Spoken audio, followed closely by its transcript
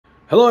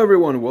Hello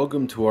everyone,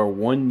 welcome to our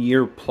 1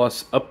 year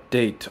plus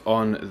update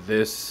on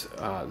this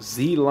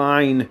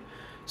ZLINE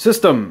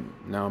system.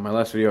 Now in my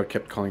last video I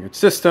kept calling it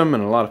system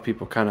and a lot of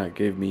people kind of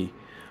gave me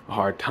a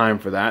hard time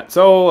for that.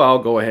 So I'll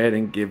go ahead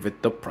and give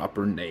it the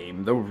proper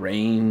name, the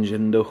range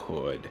and the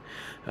hood.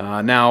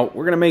 Now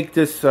we're going to make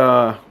this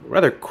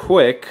rather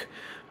quick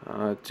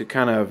to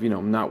kind of,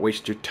 not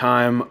waste your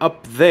time.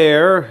 Up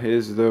there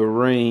is the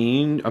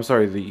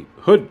the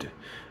hood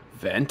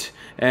vent,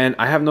 and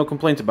I have no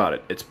complaints about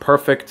it. It's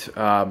perfect.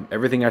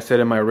 Everything I said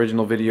in my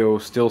original video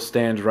still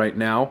stands right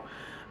now.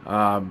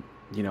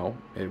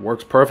 It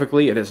works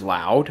perfectly. It is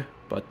loud,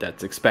 but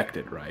that's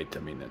expected, right?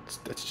 I mean,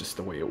 that's just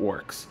the way it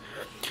works.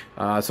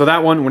 So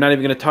that one we're not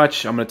even going to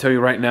touch. I'm going to tell you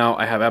right now,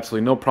 I have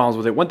absolutely no problems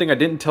with it. One thing I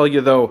didn't tell you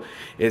though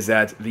is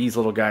that these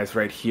little guys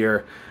right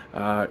here,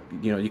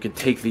 you can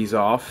take these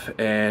off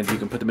and you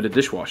can put them in a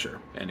dishwasher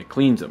and it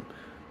cleans them.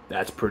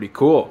 That's pretty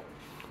cool.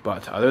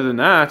 But other than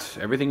that,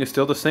 everything is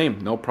still the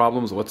same. No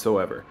problems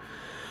whatsoever.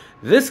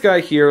 This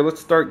guy here,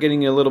 let's start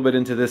getting a little bit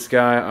into this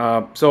guy.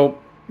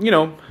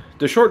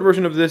 The short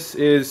version of this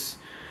is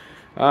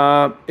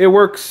it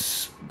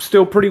works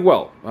still pretty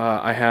well.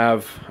 I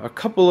have a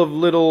couple of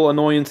little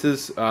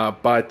annoyances,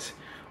 but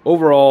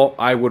overall,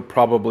 I would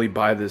probably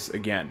buy this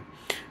again.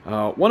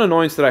 One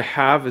annoyance that I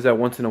have is that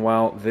once in a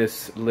while,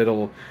 this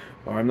little,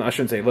 I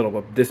shouldn't say little,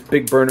 but this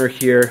big burner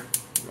here,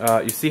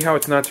 you see how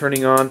it's not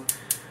turning on?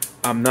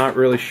 I'm not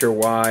really sure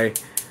why.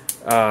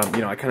 I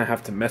kind of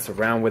have to mess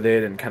around with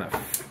it and kind of,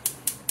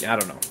 I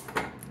don't know.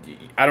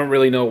 I don't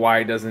really know why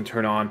it doesn't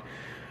turn on.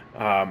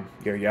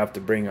 You have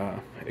to bring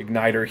a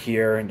igniter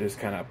here and just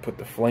kind of put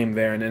the flame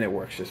there, and then it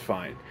works just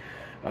fine.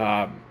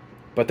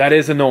 But that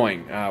is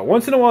annoying.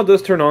 Once in a while it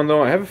does turn on,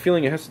 though. I have a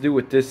feeling it has to do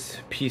with this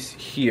piece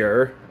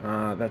here.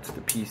 That's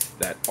the piece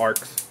that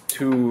arcs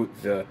to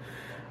the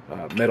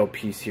metal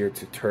piece here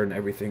to turn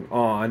everything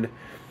on.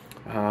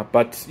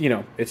 But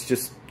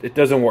it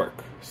doesn't work,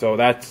 so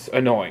that's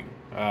annoying.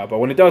 But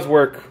when it does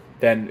work,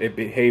 then it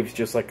behaves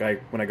just like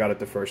when I got it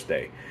the first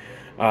day.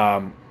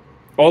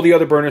 All the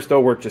other burners though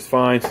work just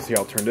fine. So see,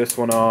 I'll turn this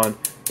one on.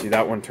 See,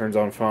 that one turns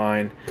on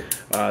fine.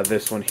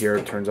 This one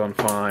here turns on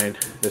fine.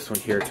 This one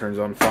here turns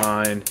on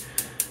fine.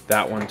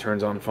 That one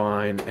turns on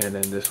fine, and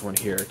then this one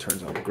here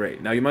turns on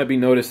great. Now you might be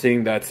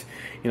noticing that,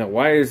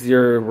 why is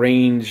your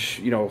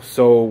range,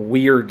 so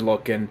weird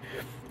looking?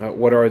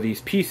 What are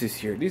these pieces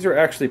here? These are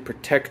actually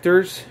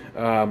protectors.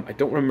 I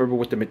don't remember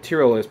what the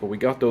material is, but we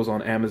got those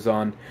on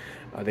Amazon.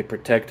 They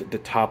protect the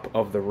top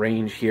of the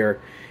range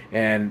here,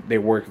 and they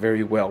work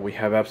very well. We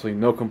have absolutely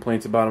no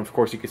complaints about them. Of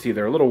course, you can see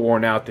they're a little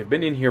worn out. They've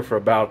been in here for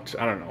about,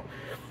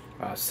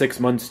 6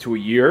 months to a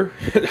year.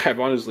 I've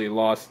honestly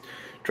lost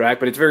track,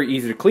 but it's very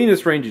easy to clean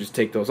this range. You just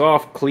take those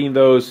off, clean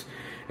those,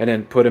 and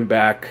then put them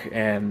back,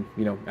 and,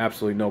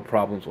 absolutely no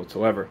problems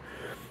whatsoever.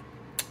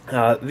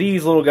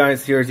 These little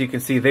guys here, as you can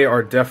see, they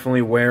are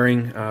definitely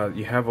wearing.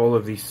 You have all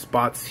of these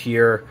spots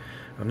here.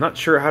 I'm not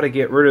sure how to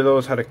get rid of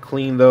those, how to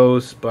clean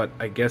those, but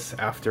I guess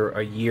after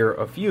a year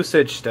of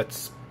usage,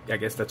 I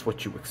guess that's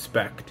what you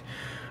expect.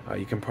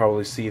 You can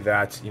probably see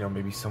that,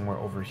 maybe somewhere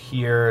over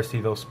here.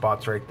 See those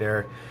spots right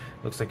there?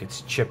 Looks like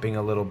it's chipping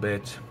a little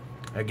bit.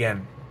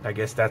 Again, I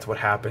guess that's what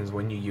happens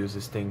when you use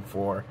this thing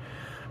for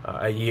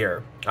a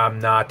year. I'm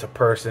not a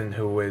person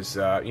who is,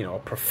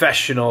 a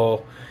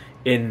professional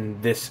in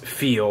this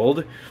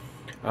field.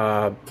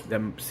 That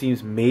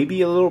seems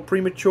maybe a little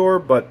premature,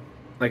 but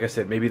like I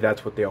said, maybe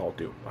that's what they all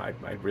do. I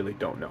really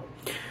don't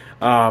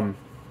know.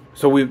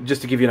 So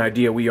just to give you an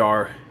idea, we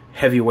are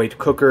heavyweight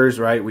cookers,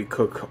 right? We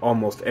cook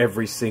almost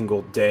every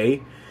single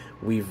day.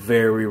 We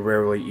very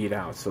rarely eat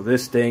out. So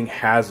this thing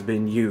has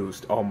been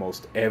used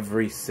almost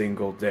every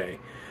single day.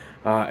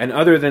 And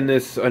other than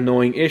this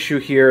annoying issue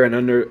here, and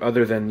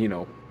other than,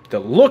 the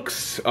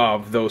looks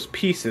of those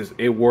pieces,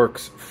 it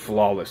works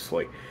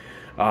flawlessly.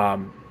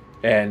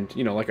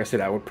 Like I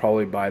said, I would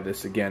probably buy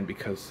this again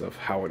because of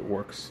how it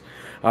works.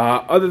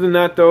 Other than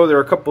that, though, there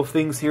are a couple of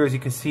things here. As you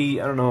can see,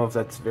 I don't know if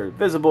that's very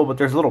visible, but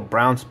there's a little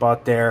brown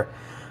spot there.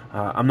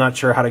 I'm not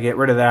sure how to get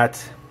rid of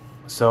that,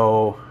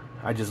 so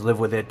I just live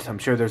with it. I'm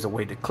sure there's a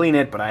way to clean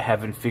it, but I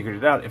haven't figured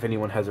it out. If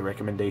anyone has a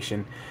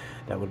recommendation,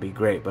 that would be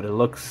great. But it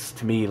looks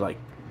to me like,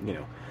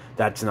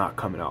 that's not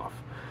coming off.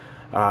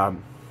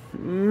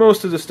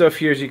 Most of the stuff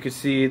here, as you can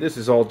see, this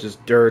is all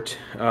just dirt.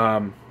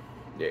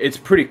 It's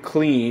pretty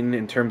clean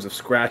in terms of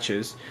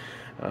scratches.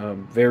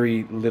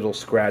 Very little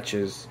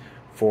scratches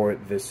for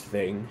this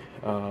thing.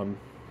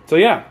 So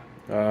yeah,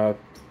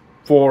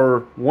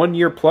 for 1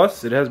 year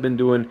plus, it has been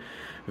doing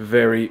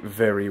very,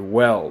 very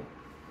well.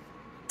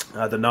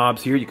 The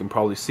knobs here, you can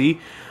probably see,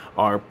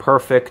 are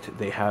perfect.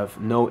 They have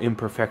no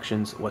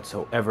imperfections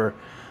whatsoever.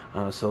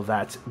 So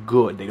that's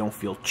good. They don't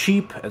feel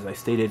cheap, as I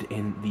stated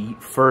in the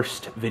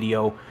first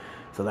video.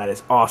 So that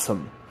is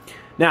awesome.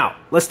 Now,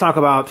 let's talk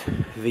about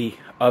the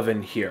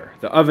oven here.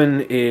 The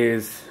oven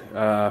is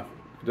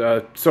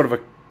sort of a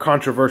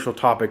controversial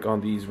topic on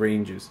these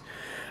ranges.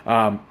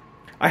 I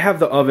have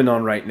the oven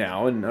on right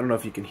now, and I don't know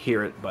if you can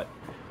hear it, but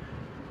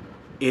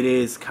it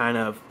is kind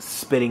of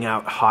spitting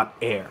out hot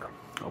air,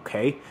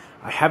 okay?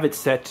 I have it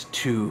set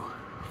to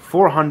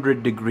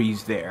 400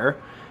 degrees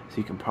there, so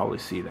you can probably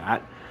see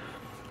that.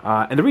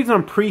 And the reason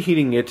I'm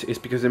preheating it is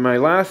because in my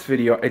last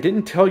video, I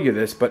didn't tell you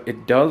this, but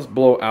it does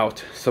blow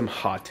out some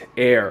hot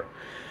air.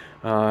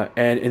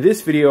 And in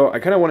this video, I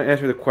kind of want to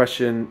answer the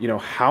question, you know,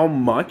 how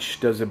much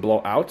does it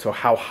blow out? So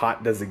how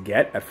hot does it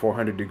get at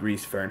 400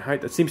 degrees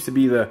Fahrenheit? That seems to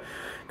be the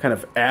kind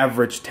of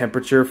average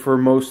temperature for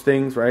most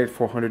things, right?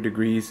 400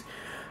 degrees.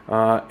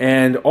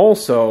 And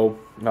also,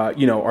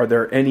 you know, are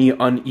there any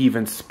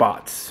uneven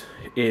spots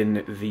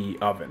in the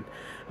oven?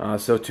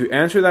 So to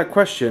answer that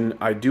question,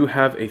 I do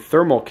have a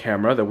thermal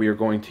camera that we are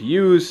going to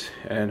use,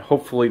 and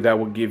hopefully that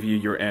will give you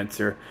your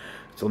answer.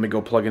 So let me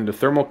go plug in the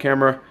thermal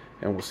camera,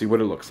 and we'll see what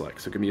it looks like.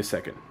 So give me a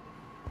second.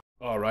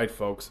 All right,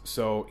 folks.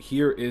 So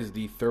here is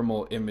the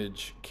thermal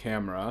image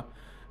camera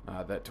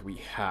that we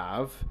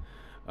have.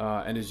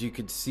 And as you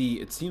can see,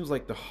 it seems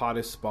like the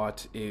hottest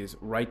spot is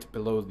right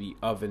below the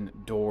oven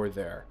door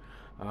there.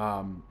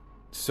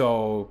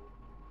 So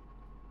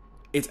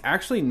it's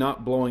actually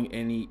not blowing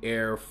any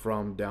air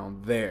from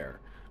down there.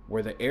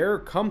 Where the air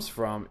comes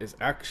from is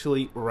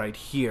actually right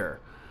here.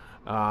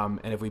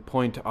 And if we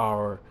point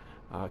our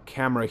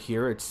camera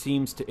here, it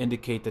seems to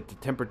indicate that the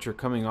temperature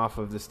coming off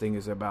of this thing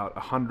is about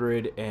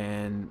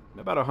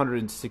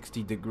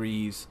 160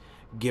 degrees,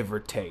 give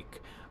or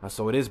take.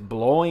 So it is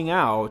blowing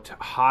out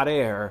hot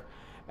air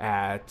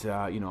at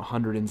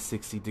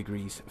 160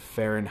 degrees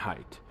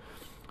Fahrenheit.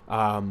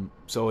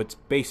 So it's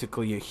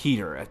basically a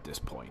heater at this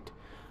point.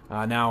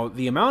 Now,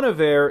 the amount of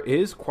air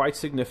is quite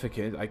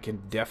significant. I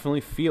can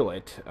definitely feel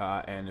it.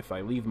 And if I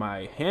leave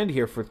my hand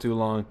here for too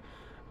long,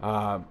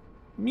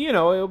 you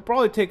know, it'll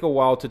probably take a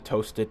while to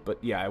toast it.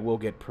 But yeah, it will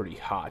get pretty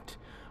hot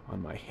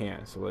on my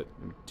hand. So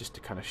just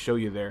to kind of show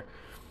you there,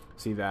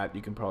 see that?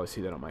 You can probably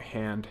see that on my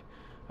hand,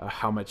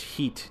 how much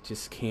heat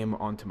just came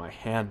onto my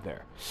hand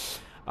there.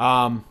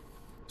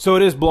 So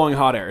it is blowing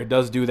hot air. It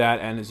does do that.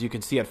 And as you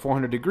can see at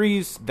 400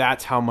 degrees,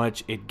 that's how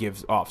much it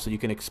gives off. So you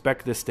can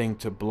expect this thing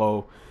to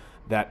blow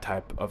that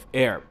type of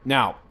air.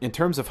 Now, in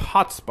terms of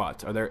hot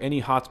spots, are there any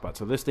hot spots?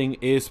 So this thing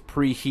is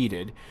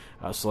preheated.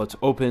 So let's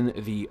open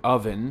the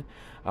oven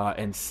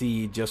and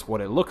see just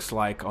what it looks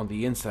like on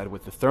the inside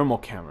with the thermal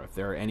camera. If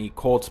there are any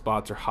cold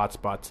spots or hot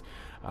spots,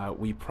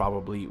 we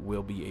probably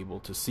will be able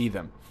to see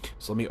them.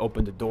 So let me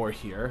open the door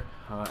here.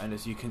 And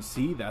as you can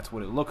see, that's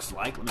what it looks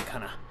like. Let me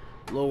kind of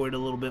lower it a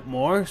little bit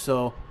more.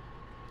 So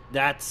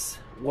that's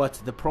what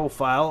the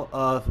profile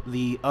of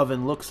the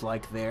oven looks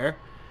like there.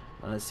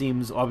 It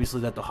seems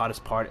obviously that the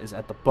hottest part is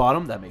at the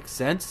bottom. That makes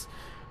sense.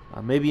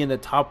 Maybe in the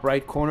top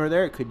right corner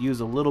there, it could use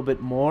a little bit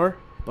more.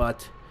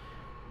 But,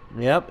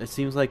 yep, it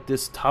seems like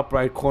this top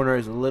right corner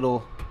is a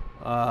little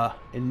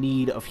in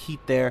need of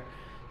heat there.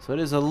 So it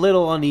is a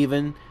little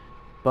uneven,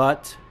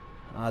 but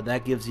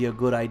that gives you a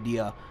good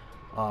idea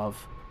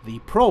of the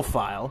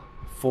profile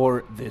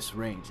for this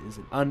range. Is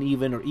it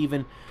uneven or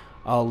even?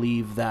 I'll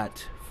leave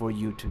that for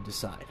you to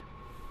decide.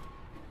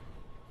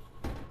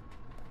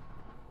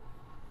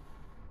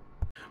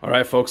 All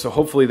right, folks, so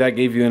hopefully that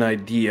gave you an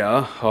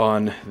idea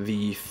on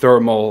the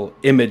thermal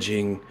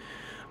imaging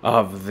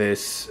of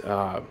this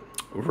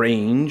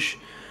range.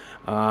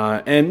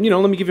 And, you know,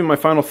 let me give you my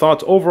final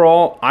thoughts.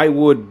 Overall, I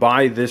would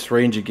buy this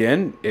range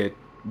again. It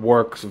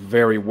works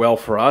very well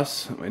for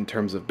us in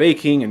terms of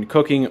baking and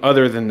cooking,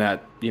 other than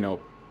that, you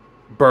know,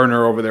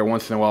 burner over there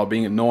once in a while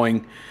being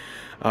annoying.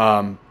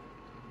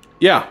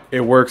 Yeah, it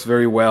works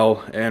very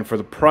well. And for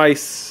the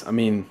price, I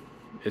mean,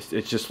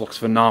 it just looks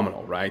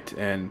phenomenal, right?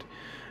 And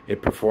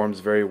it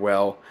performs very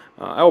well.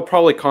 I will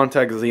probably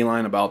contact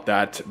ZLINE about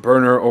that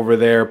burner over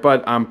there,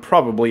 but I'm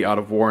probably out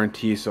of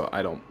warranty, so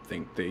I don't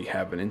think they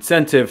have an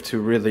incentive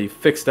to really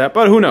fix that.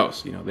 But who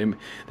knows? You know,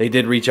 they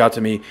did reach out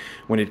to me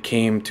when it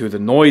came to the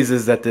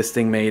noises that this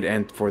thing made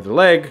and for the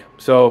leg.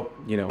 So,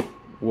 you know,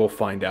 we'll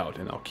find out,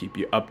 and I'll keep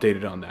you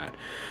updated on that.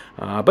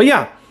 But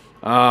yeah,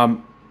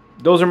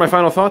 those are my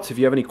final thoughts. If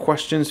you have any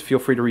questions, feel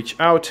free to reach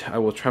out. I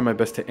will try my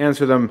best to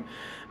answer them.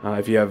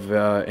 If you have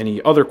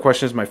any other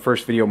questions, my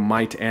first video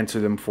might answer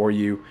them for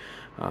you.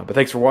 But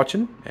thanks for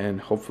watching, and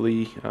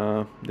hopefully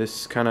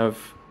this kind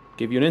of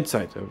gave you an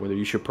insight of whether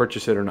you should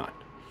purchase it or not.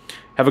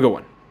 Have a good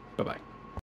one. Bye-bye.